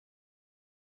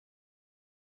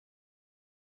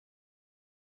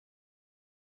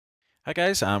Hi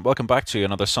guys, and welcome back to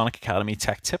another Sonic Academy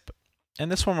tech tip. In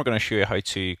this one we're going to show you how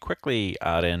to quickly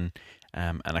add in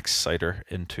an exciter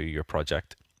into your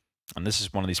project. And this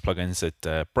is one of these plugins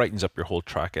that brightens up your whole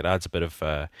track. It adds a bit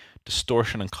of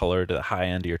distortion and color to the high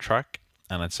end of your track,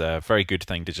 and it's a very good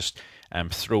thing to just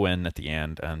throw in at the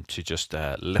end and to just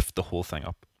lift the whole thing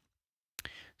up.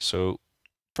 So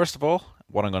first of all,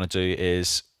 what I'm going to do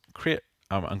is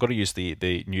I'm going to use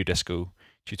the new disco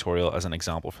tutorial as an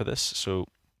example for this. So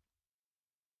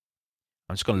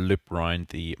I'm just going to loop around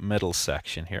the middle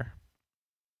section here.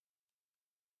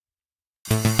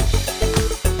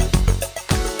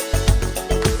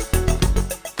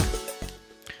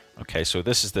 Okay, so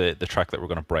this is the track that we're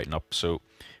going to brighten up. So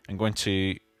I'm going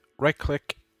to right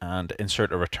click and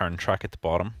insert a return track at the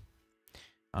bottom.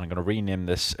 And I'm going to rename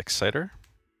this exciter.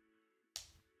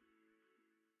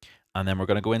 And then we're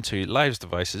going to go into Lives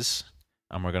Devices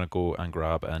and we're going to go and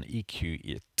grab an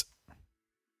EQ8.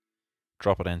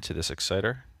 Drop it into this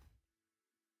exciter,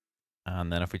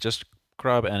 and then if we just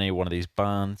grab any one of these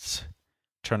bands,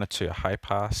 turn it to a high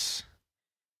pass,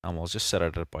 and we'll just set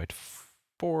it at about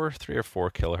 3 or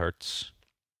 4 kilohertz,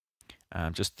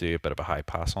 and just do a bit of a high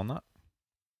pass on that.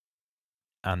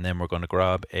 And then we're going to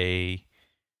grab a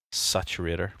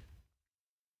saturator,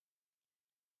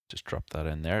 just drop that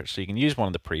in there. So you can use one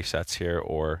of the presets here,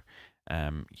 or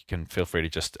you can feel free to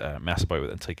just mess about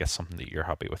with it until you get something that you're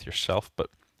happy with yourself.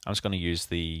 But I'm just going to use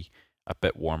a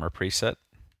bit warmer preset,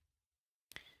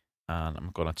 and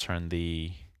I'm going to turn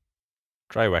the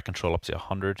dry wet control up to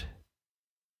 100,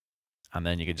 and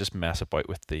then you can just mess about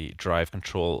with the drive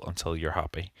control until you're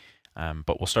happy.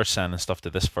 But we'll start sending stuff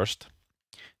to this first.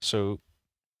 So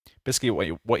basically what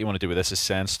you want to do with this is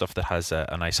send stuff that has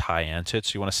a nice high end to it.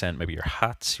 So you want to send maybe your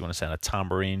hats, you want to send a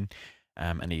tambourine,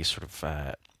 any sort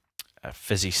of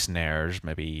fizzy snares,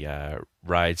 maybe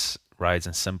rides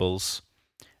and cymbals.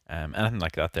 Anything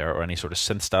like that there, or any sort of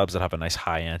synth stabs that have a nice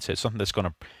high end to it, something that's going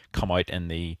to come out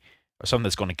or something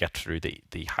that's going to get through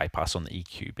the high pass on the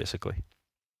EQ, basically.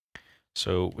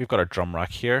 So we've got our drum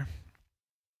rack here,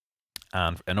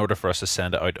 and in order for us to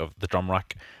send it out of the drum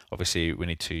rack, obviously we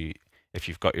need to, if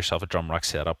you've got yourself a drum rack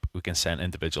set up, we can send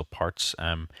individual parts.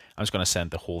 I'm just going to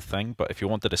send the whole thing, but if you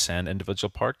wanted to send individual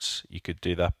parts, you could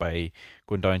do that by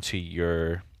going down to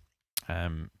your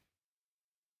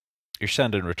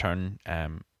send and return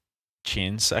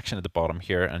chains section at the bottom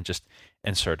here, and just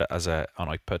insert it as an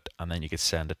output, and then you could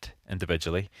send it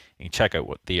individually. You can check out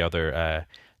what the other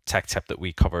tech tip that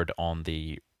we covered on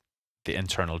the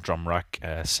internal drum rack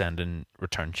send and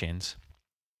return chains.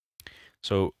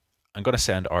 So I'm going to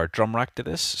send our drum rack to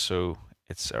this, so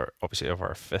it's obviously of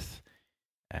our 5th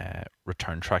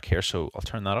return track here, so I'll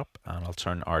turn that up, and I'll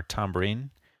turn our tambourine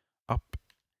up,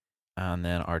 and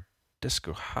then our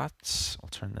disco hats, I'll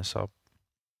turn this up.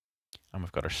 And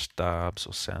we've got our stabs,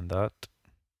 we'll send that.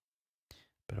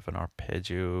 Bit of an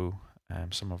arpeggio,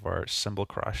 some of our cymbal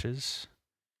crashes.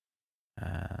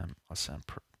 I'll send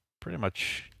pretty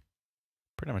much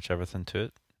everything to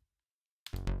it.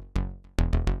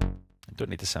 I don't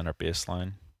need to send our bass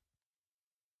line.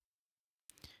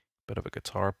 Bit of a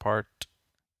guitar part.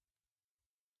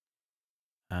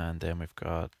 And then we've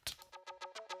got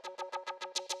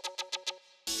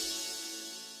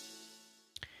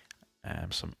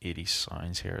some 80s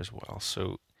sounds here as well.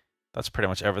 So that's pretty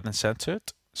much everything sent to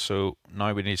it. So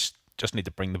now we just need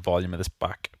to bring the volume of this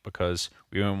back, because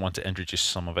we want to introduce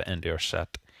some of it into our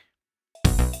set.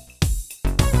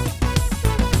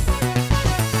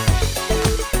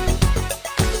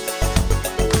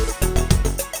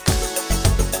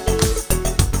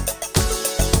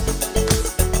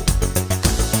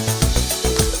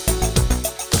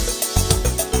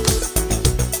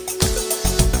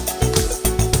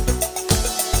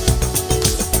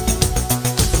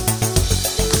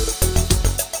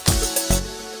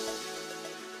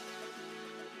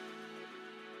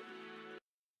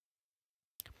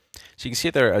 So you can see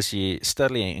there, as you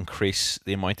steadily increase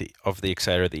the amount of the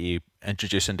exciter that you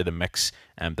introduce into the mix,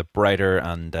 the brighter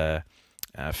and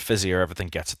fizzier everything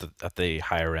gets at the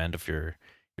higher end of your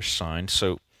sound.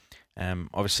 So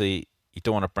obviously you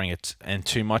don't want to bring it in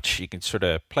too much. You can sort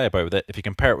of play about with it. If you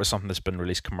compare it with something that's been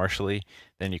released commercially,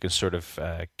 then you can sort of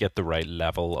get the right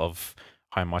level of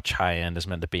how much high end is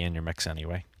meant to be in your mix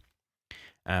anyway.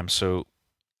 So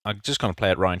I'm just going to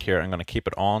play it around here. I'm going to keep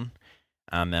it on,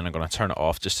 and then I'm going to turn it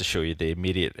off just to show you the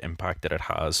immediate impact that it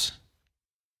has.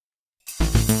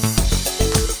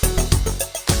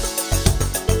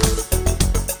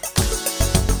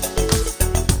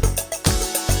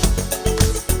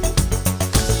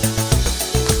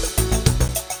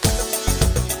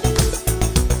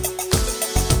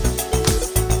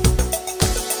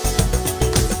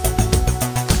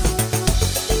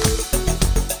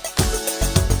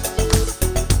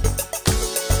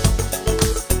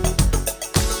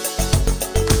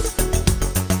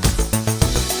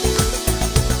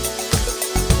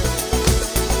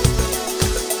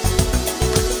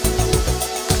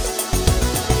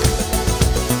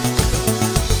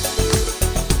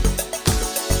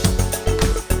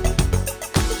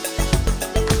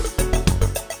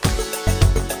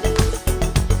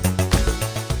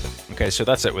 Okay, so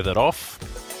that's it with it off.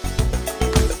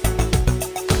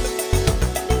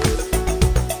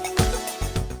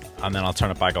 And then I'll turn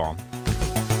it back on.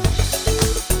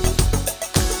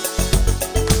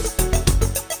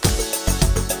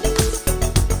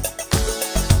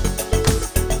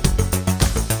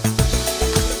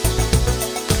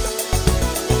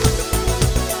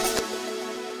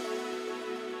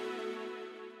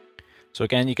 So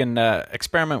again, you can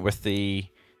experiment with the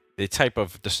type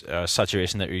of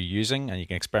saturation that you're using, and you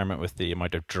can experiment with the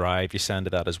amount of drive you send to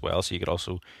that as well. So you could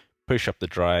also push up the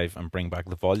drive and bring back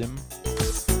the volume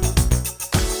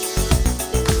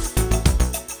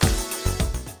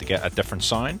to get a different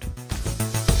sound.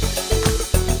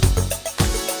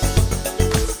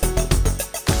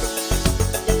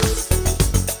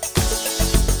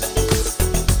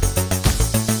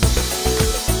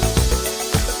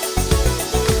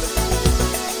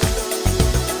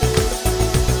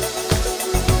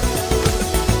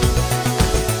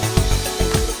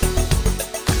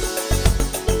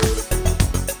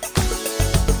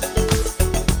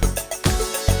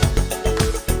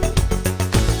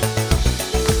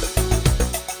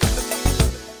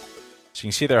 So you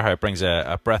can see there how it brings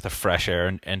a breath of fresh air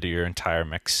into your entire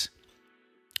mix.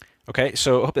 Okay,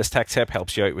 so I hope this tech tip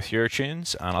helps you out with your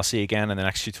tunes, and I'll see you again in the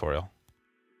next tutorial.